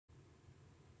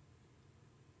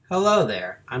Hello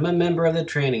there, I'm a member of the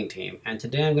training team, and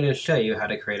today I'm going to show you how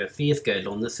to create a fee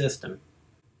schedule in the system.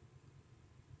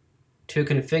 To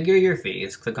configure your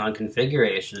fees, click on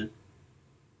Configuration,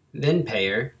 then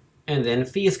Payer, and then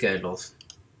Fee Schedules.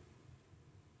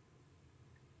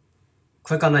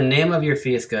 Click on the name of your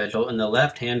fee schedule in the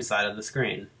left-hand side of the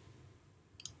screen.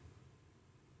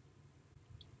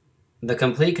 The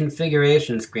complete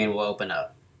configuration screen will open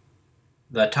up.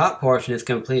 The top portion is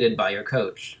completed by your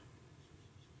coach.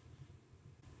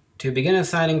 To begin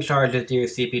assigning charges to your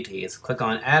CPTs, click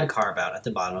on Add Carve-Out at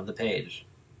the bottom of the page.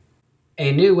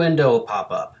 A new window will pop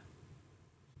up.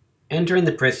 Enter in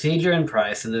the procedure and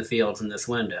price in the fields in this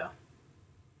window.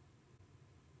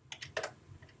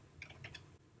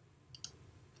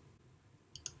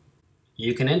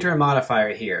 You can enter a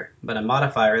modifier here, but a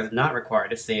modifier is not required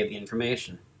to save the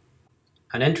information.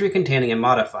 An entry containing a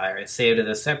modifier is saved as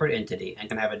a separate entity and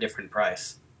can have a different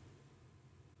price.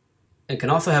 It can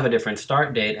also have a different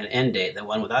start date and end date than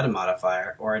one without a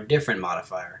modifier or a different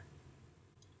modifier.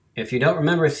 If you don't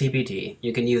remember a CPT,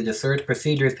 you can use the Search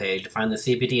Procedures page to find the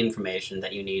CPT information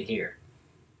that you need here.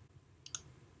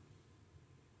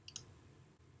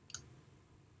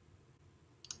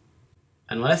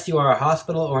 Unless you are a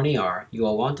hospital or an ER, you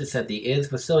will want to set the IS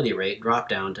facility rate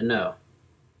drop-down to No.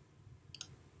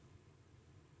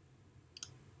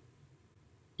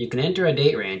 You can enter a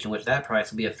date range in which that price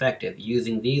will be effective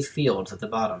using these fields at the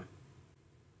bottom.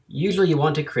 Usually you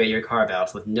want to create your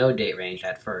carve-outs with no date range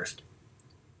at first.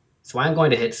 So I'm going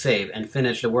to hit Save and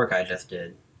finish the work I just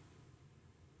did.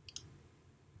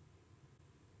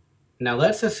 Now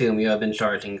let's assume you have been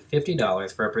charging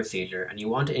 $50 for a procedure and you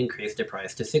want to increase the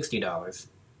price to $60.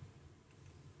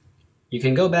 You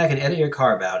can go back and edit your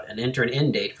carve-out and enter an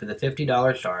end date for the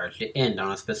 $50 charge to end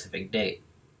on a specific date.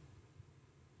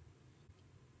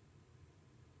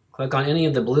 Click on any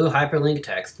of the blue hyperlink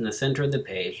text in the center of the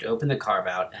page to open the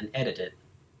carve-out and edit it.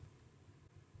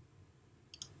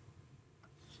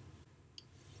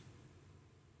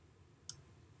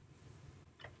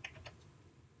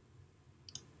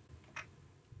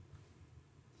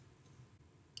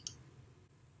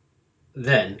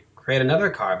 Then, create another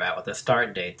carve-out with a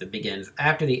start date that begins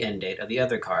after the end date of the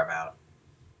other carve-out.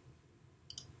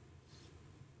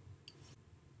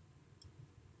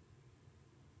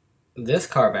 This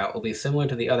carve-out will be similar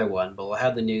to the other one, but will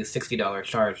have the new $60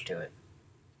 charge to it.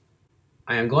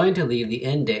 I am going to leave the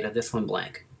end date of this one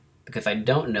blank, because I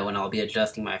don't know when I'll be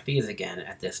adjusting my fees again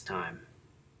at this time.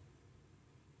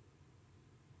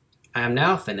 I am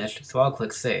now finished, so I'll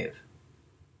click Save.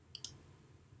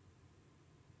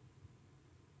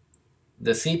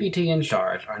 The CPT and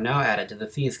charge are now added to the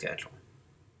fee schedule.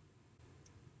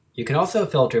 You can also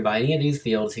filter by any of these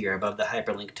fields here above the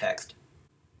hyperlink text.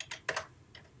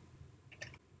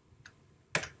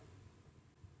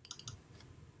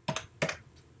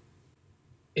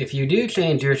 If you do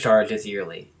change your charges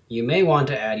yearly, you may want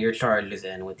to add your charges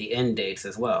in with the end dates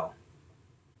as well.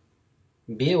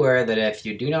 Be aware that if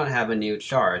you do not have a new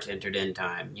charge entered in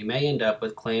time, you may end up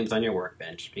with claims on your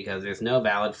workbench because there's no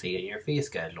valid fee in your fee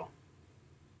schedule.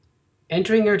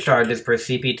 Entering your charges per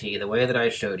CPT the way that I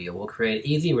showed you will create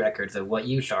easy records of what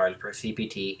you charge per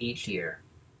CPT each year.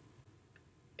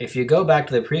 If you go back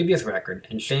to the previous record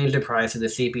and change the price of the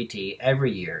CPT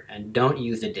every year and don't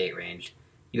use the date range,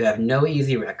 you have no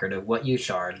easy record of what you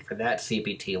charged for that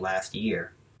CPT last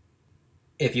year.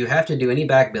 If you have to do any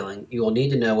back billing, you will need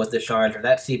to know what the charge for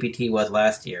that CPT was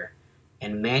last year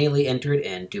and manually enter it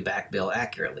in to back bill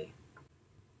accurately.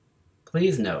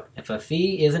 Please note, if a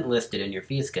fee isn't listed in your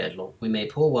fee schedule, we may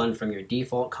pull one from your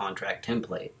default contract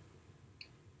template.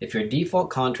 If your default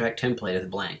contract template is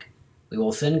blank, we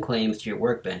will send claims to your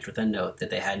workbench with a note that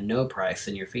they had no price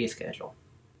in your fee schedule.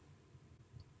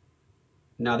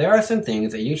 Now there are some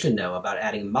things that you should know about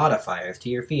adding modifiers to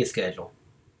your fee schedule.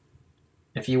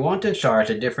 If you want to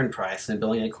charge a different price than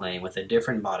billing a claim with a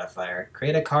different modifier,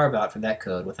 create a carve-out for that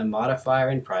code with a modifier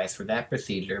and price for that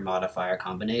procedure modifier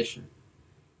combination.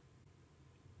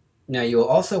 Now you will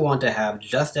also want to have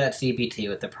just that CPT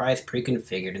with the price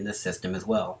pre-configured in the system as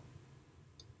well.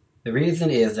 The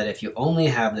reason is that if you only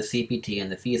have the CPT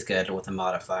in the fee schedule with a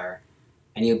modifier,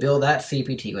 and you bill that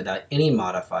CPT without any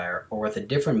modifier or with a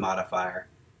different modifier,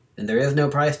 then there is no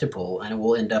price to pull and it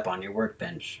will end up on your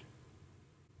workbench.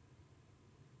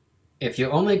 If you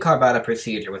only carve out a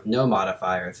procedure with no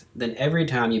modifiers, then every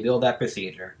time you bill that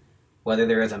procedure, whether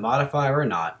there is a modifier or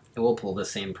not, it will pull the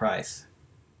same price.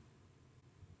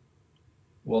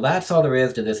 Well, that's all there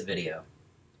is to this video.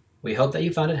 We hope that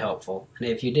you found it helpful, and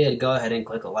if you did, go ahead and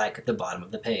click a like at the bottom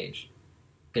of the page.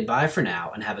 Goodbye for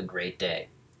now, and have a great day.